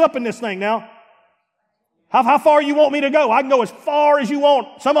 I've grew up in this thing now. How far you want me to go? I can go as far as you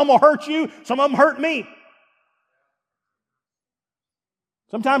want. Some of them will hurt you. Some of them hurt me.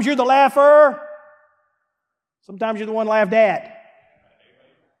 Sometimes you're the laugher. Sometimes you're the one laughed at.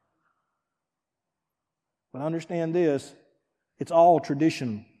 But understand this, it's all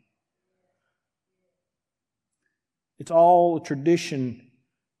tradition. It's all a tradition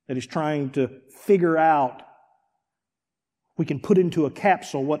that is trying to figure out. We can put into a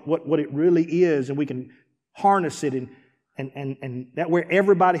capsule what it really is, and we can harness it, and that where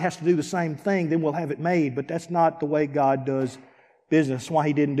everybody has to do the same thing, then we'll have it made. But that's not the way God does business. That's why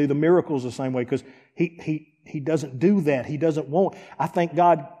He didn't do the miracles the same way, because He doesn't do that. He doesn't want. I think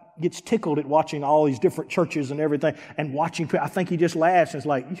God gets tickled at watching all these different churches and everything, and watching. I think He just laughs and is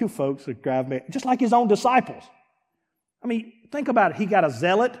like, you folks are driving me, just like His own disciples. I mean, think about it. He got a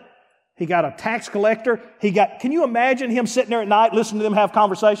zealot. He got a tax collector. Can you imagine Him sitting there at night listening to them have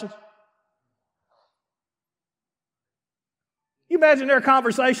conversations? You imagine their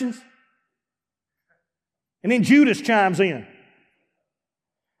conversations? And then Judas chimes in.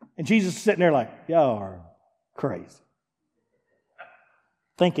 And Jesus is sitting there like, y'all are crazy.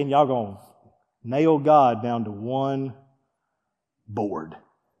 Thinking y'all going to nail God down to one board.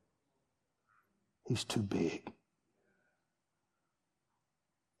 He's too big.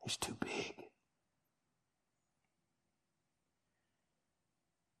 He's too big.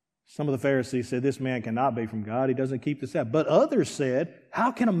 Some of the Pharisees said, this man cannot be from God. He doesn't keep the Sabbath. But others said,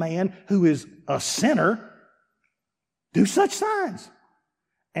 how can a man who is a sinner do such signs?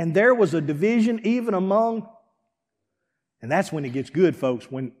 And there was a division even among, and that's when it gets good, folks.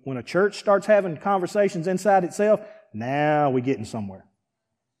 When a church starts having conversations inside itself, now we're getting somewhere.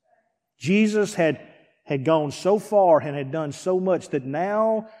 Jesus had gone so far and had done so much that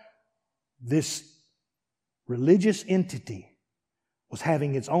now this religious entity was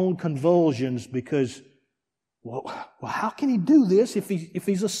having its own convulsions because, well, how can he do this if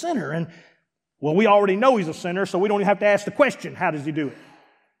he's a sinner? And, well, we already know he's a sinner, so we don't even have to ask the question, how does he do it?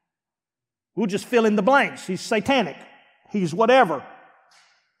 We'll just fill in the blanks. He's satanic. He's whatever.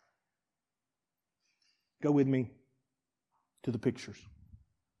 Go with me to the pictures.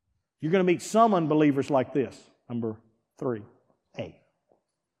 You're going to meet some unbelievers like this. Number 3, A.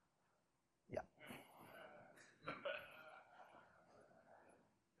 Yeah.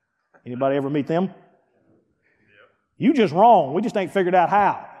 Anybody ever meet them? You just wrong. We just ain't figured out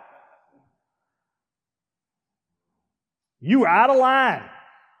how. You are out of line.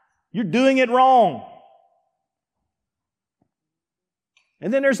 You're doing it wrong.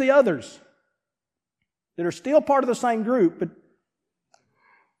 And then there's the others that are still part of the same group, but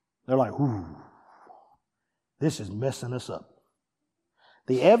they're like, ooh, this is messing us up.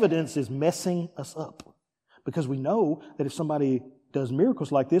 The evidence is messing us up because we know that if somebody does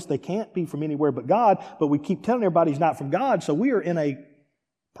miracles like this, they can't be from anywhere but God, but we keep telling everybody He's not from God, so we are in a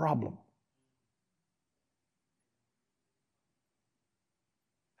problem.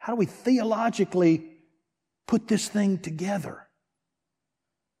 How do we theologically put this thing together?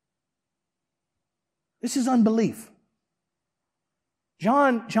 This is unbelief.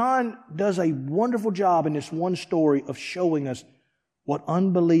 John does a wonderful job in this one story of showing us what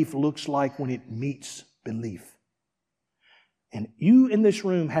unbelief looks like when it meets belief. And you in this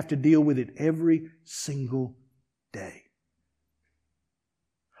room have to deal with it every single day.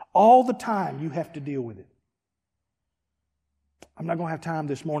 All the time you have to deal with it. I'm not going to have time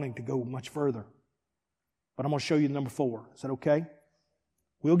this morning to go much further, but I'm going to show you number 4. Is that okay?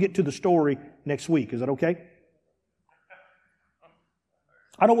 We'll get to the story next week. Is that okay?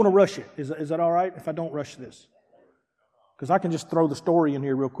 I don't want to rush it. Is that all right if I don't rush this? Because I can just throw the story in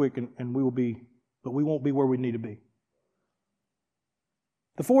here real quick and we won't be where we need to be.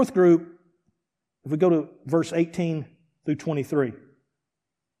 The fourth group, if we go to verse 18 through 23.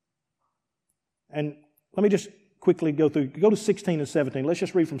 And let me just quickly go to 16 and 17. Let's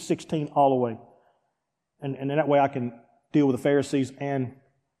just read from 16 all the way. And in that way I can deal with the Pharisees and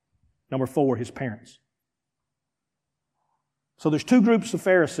number 4, his parents. So there's 2 groups of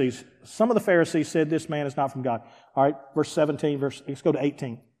Pharisees. Some of the Pharisees said this man is not from God. All right, verse 17, let's go to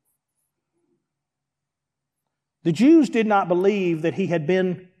 18. The Jews did not believe that he had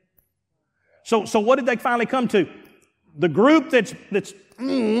been... So what did they finally come to? The group that's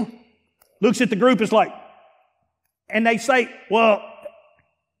looks at the group is like, and they say, well,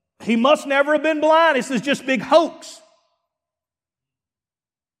 he must never have been blind. This is just big hoax.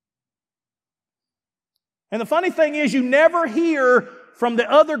 And the funny thing is, you never hear from the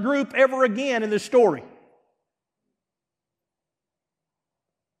other group ever again in this story.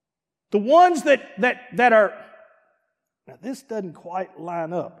 The ones that are, now this doesn't quite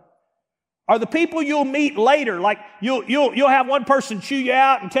line up, are the people you'll meet later. Like you'll have one person chew you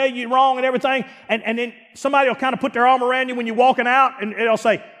out and tell you you're wrong and everything, and then somebody will kind of put their arm around you when you're walking out, and they'll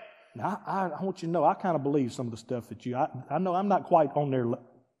say, now, I want you to know, I kind of believe some of the stuff that I know I'm not quite on their level.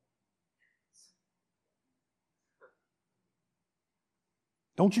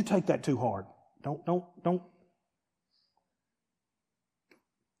 Don't you take that too hard. Don't.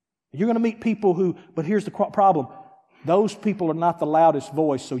 You're going to meet people who, but here's the problem. Those people are not the loudest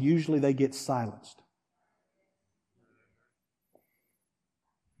voice, so usually they get silenced.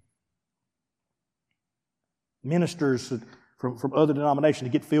 Ministers from other denominations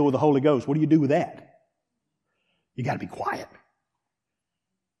to get filled with the Holy Ghost. What do you do with that? You got to be quiet.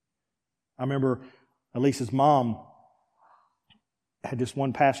 I remember Elisa's mom had this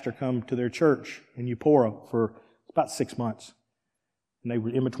one pastor come to their church in Eupora for about 6 months. And they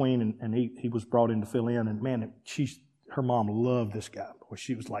were in between, and he was brought in to fill in. And man, her mom loved this guy. Boy,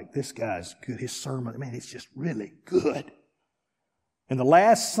 she was like, this guy's good. His sermon, man, it's just really good. And the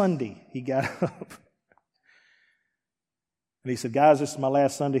last Sunday, he got up. And he said, guys, this is my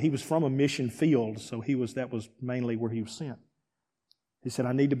last Sunday. He was from a mission field, so that was mainly where he was sent. He said,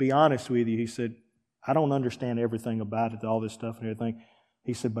 I need to be honest with you. He said, I don't understand everything about it, all this stuff and everything.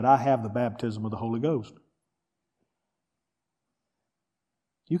 He said, but I have the baptism of the Holy Ghost.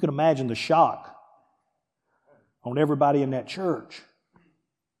 You can imagine the shock on everybody in that church.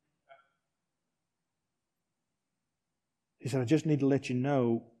 He said, I just need to let you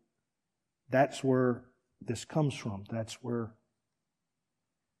know that's where this comes from. That's where.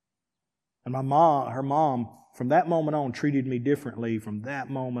 And her mom, from that moment on, treated me differently from that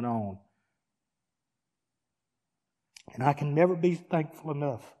moment on. And I can never be thankful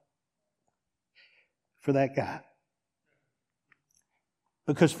enough for that guy.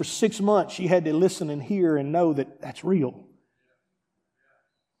 Because for 6 months, she had to listen and hear and know that that's real.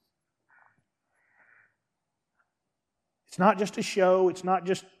 It's not just a show. It's not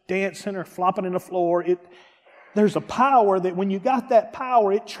just dancing or flopping in the floor. There's a power that when you got that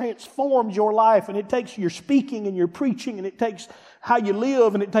power, it transforms your life, and it takes your speaking and your preaching, and it takes how you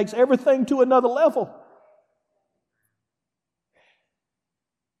live, and it takes everything to another level.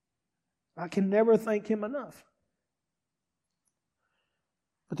 I can never thank Him enough.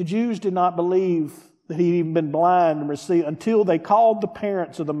 But the Jews did not believe that he'd even been blind and received until they called the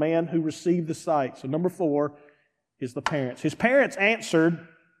parents of the man who received the sight. So number 4 is the parents. His parents answered,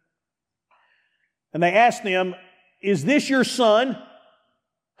 and they asked them, is this your son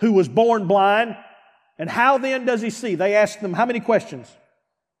who was born blind? And how then does he see? They asked them how many questions?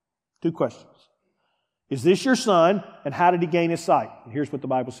 2 questions. Is this your son? And how did he gain his sight? And here's what the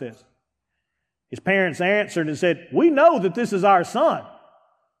Bible says. His parents answered and said, we know that this is our son,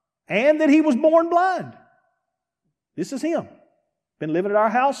 and that he was born blind. This is him. Been living at our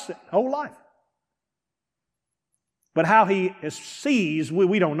house his whole life. But how he sees,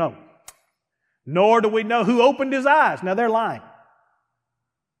 we don't know. Nor do we know who opened his eyes. Now, they're lying.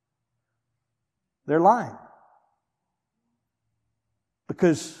 They're lying.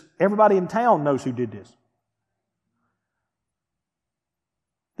 Because everybody in town knows who did this.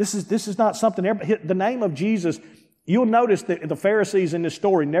 This is not something, the name of Jesus, you'll notice that the Pharisees in this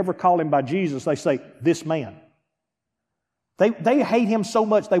story never call him by Jesus. They say, this man. They hate him so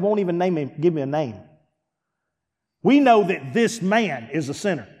much they won't even give him a name. We know that this man is a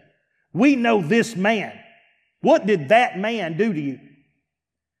sinner. We know this man. What did that man do to you?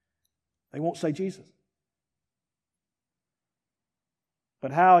 They won't say Jesus.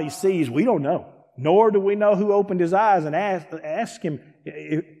 But how he sees, we don't know. Nor do we know who opened his eyes, and ask him.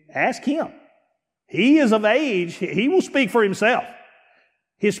 Ask him. He is of age. He will speak for himself.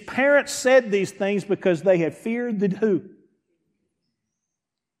 His parents said these things because they had feared the who?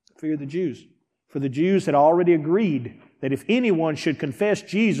 Feared the Jews. For the Jews had already agreed that if anyone should confess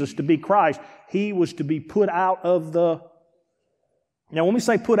Jesus to be Christ, he was to be put out of the... Now, when we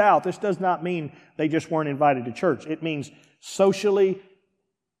say put out, this does not mean they just weren't invited to church. It means socially...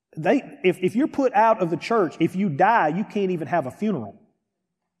 If you're put out of the church, if you die, you can't even have a funeral.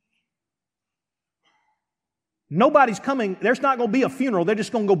 Nobody's coming. There's not going to be a funeral. They're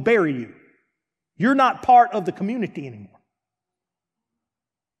just going to go bury you. You're not part of the community anymore.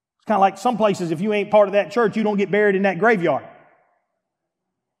 It's kind of like some places, if you ain't part of that church, you don't get buried in that graveyard.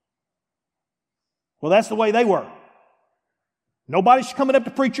 Well, that's the way they were. Nobody's coming up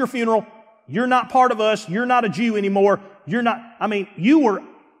to preach your funeral. You're not part of us. You're not a Jew anymore. You were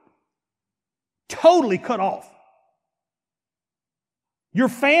totally cut off. Your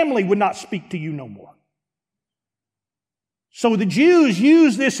family would not speak to you no more. So the Jews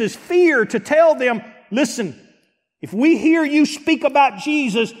use this as fear to tell them, listen, if we hear you speak about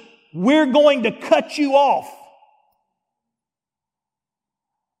Jesus, we're going to cut you off.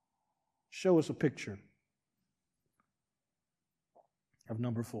 Show us a picture of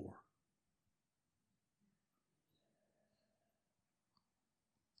number 4.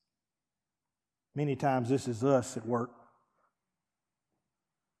 Many times this is us at work.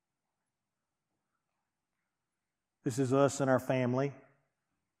 This is us and our family.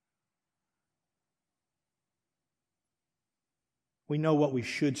 We know what we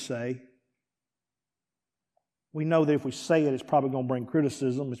should say. We know that if we say it, it's probably going to bring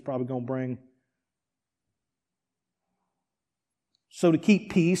criticism. It's probably going to bring... So to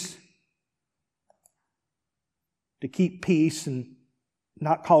keep peace and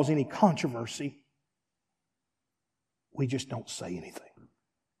not cause any controversy, we just don't say anything.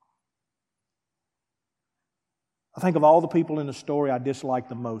 I think of all the people in the story I dislike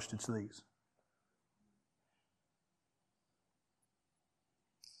the most, it's these.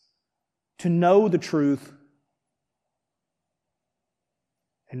 To know the truth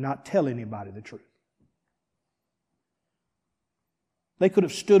and not tell anybody the truth. They could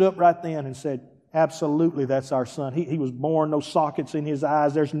have stood up right then and said, absolutely, that's our son. He was born, no sockets in his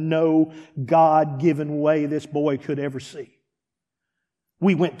eyes. There's no God-given way this boy could ever see.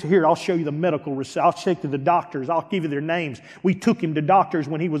 We went to here. I'll show you the medical receipt. I'll check to the doctors. I'll give you their names. We took him to doctors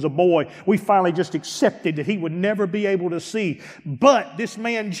when he was a boy. We finally just accepted that he would never be able to see. But this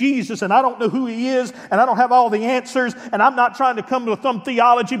man Jesus, and I don't know who he is, and I don't have all the answers, and I'm not trying to come to some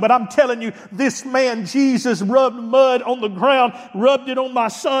theology, but I'm telling you, this man Jesus rubbed mud on the ground, rubbed it on my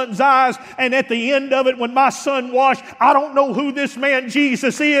son's eyes, and at the end of it, when my son washed, I don't know who this man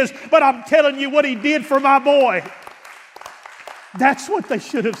Jesus is, but I'm telling you what he did for my boy. That's what they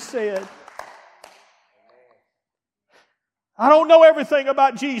should have said. I don't know everything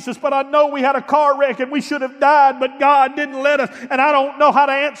about Jesus, but I know we had a car wreck and we should have died, but God didn't let us. And I don't know how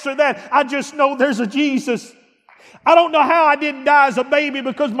to answer that. I just know there's a Jesus. I don't know how I didn't die as a baby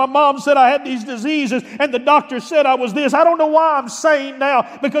because my mom said I had these diseases and the doctor said I was this. I don't know why I'm sane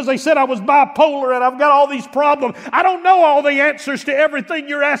now because they said I was bipolar and I've got all these problems. I don't know all the answers to everything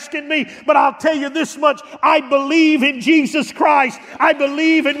you're asking me, but I'll tell you this much. I believe in Jesus Christ. I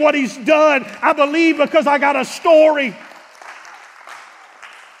believe in what He's done. I believe because I got a story.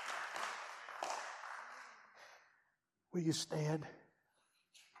 Will you stand?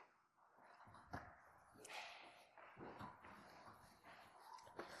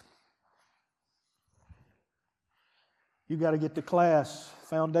 You got to get to class,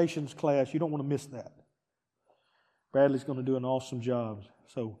 foundations class. You don't want to miss that. Bradley's going to do an awesome job.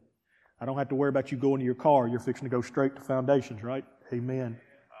 So I don't have to worry about you going to your car. You're fixing to go straight to foundations, right? Amen.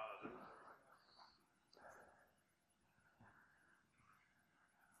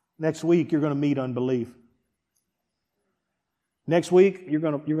 Next week, you're going to meet unbelief. Next week, you're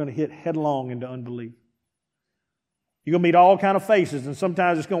going to hit headlong into unbelief. You're going to meet all kind of faces, and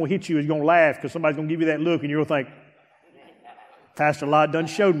sometimes it's going to hit you and you're going to laugh because somebody's going to give you that look, and you're going to think, Pastor Lott done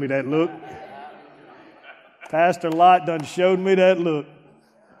showed me that look. Pastor Lott done showed me that look.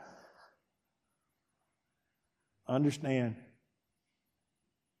 Understand,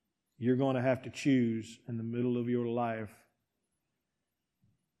 you're going to have to choose in the middle of your life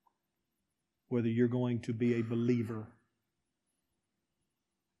whether you're going to be a believer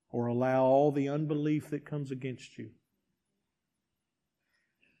or allow all the unbelief that comes against you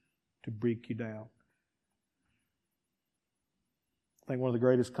to break you down. I think one of the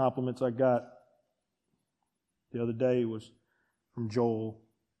greatest compliments I got the other day was from Joel.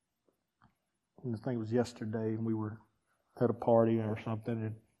 I think it was yesterday, and we were at a party or something,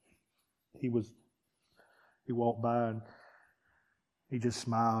 and he walked by and he just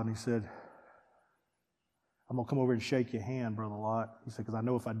smiled and he said, I'm going to come over and shake your hand, Brother Lott. He said, because I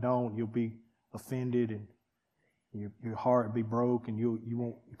know if I don't, you'll be offended and your heart will be broke and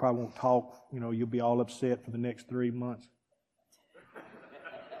you probably won't talk. You'll be all upset for the next 3 months.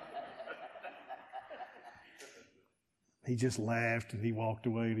 He just laughed and he walked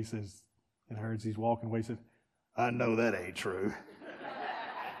away and he says, and heard as he's walking away, he said, I know that ain't true.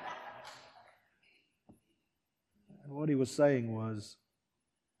 And what he was saying was,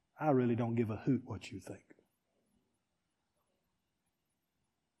 I really don't give a hoot what you think.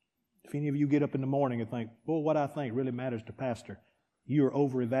 If any of you get up in the morning and think, well, what I think really matters to Pastor, you are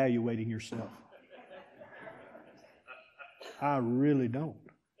over-evaluating yourself. I really don't.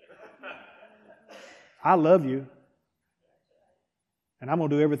 I love you. And I'm going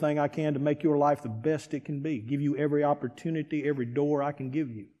to do everything I can to make your life the best it can be. Give you every opportunity, every door I can give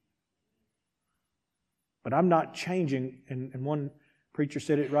you. But I'm not changing. And one preacher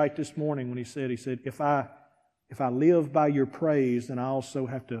said it right this morning when he said, if I live by your praise, then I also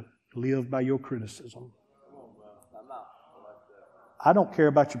have to live by your criticism. I don't care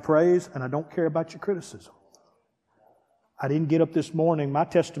about your praise and I don't care about your criticism. I didn't get up this morning. My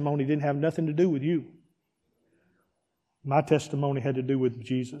testimony didn't have nothing to do with you. My testimony had to do with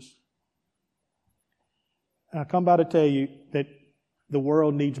Jesus. And I come by to tell you that the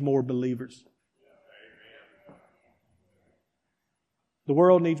world needs more believers. The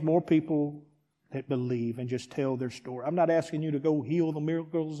world needs more people that believe and just tell their story. I'm not asking you to go heal the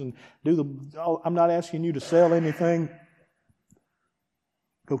miracles and I'm not asking you to sell anything.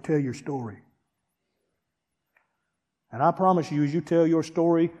 Go tell your story. And I promise you, as you tell your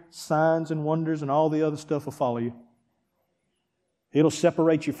story, signs and wonders and all the other stuff will follow you. It'll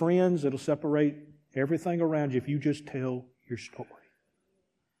separate your friends. It'll separate everything around you if you just tell your story.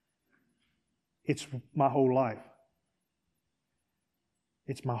 It's my whole life.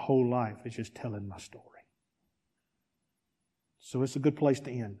 It's my whole life. It's just telling my story. So it's a good place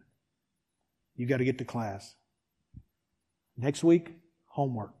to end. You got to get to class. Next week,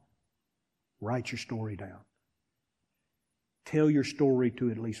 homework. Write your story down. Tell your story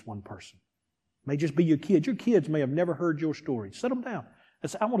to at least one person. It may just be your kids. Your kids may have never heard your story. Set them down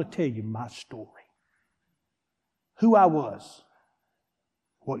and say, I want to tell you my story. Who I was.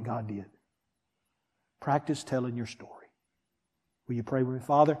 What God did. Practice telling your story. Will you pray with me?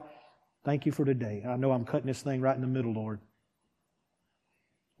 Father, thank you for today. I know I'm cutting this thing right in the middle, Lord.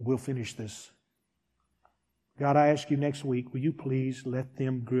 We'll finish this. God, I ask you next week, will you please let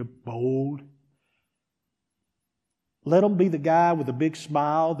them grip bold? Let them be the guy with the big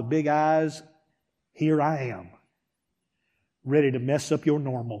smile, the big eyes. Here I am, ready to mess up your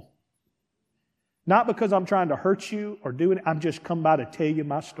normal. Not because I'm trying to hurt you or do it. I'm just come by to tell you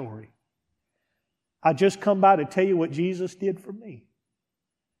my story. I just come by to tell you what Jesus did for me.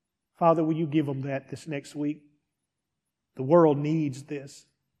 Father, will you give them that this next week? The world needs this.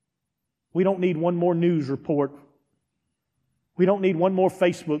 We don't need one more news report. We don't need one more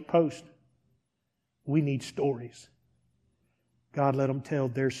Facebook post. We need stories. God, let them tell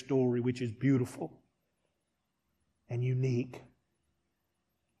their story, which is beautiful and unique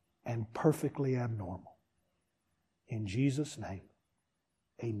and perfectly abnormal. In Jesus' name,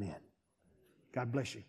 amen. God bless you.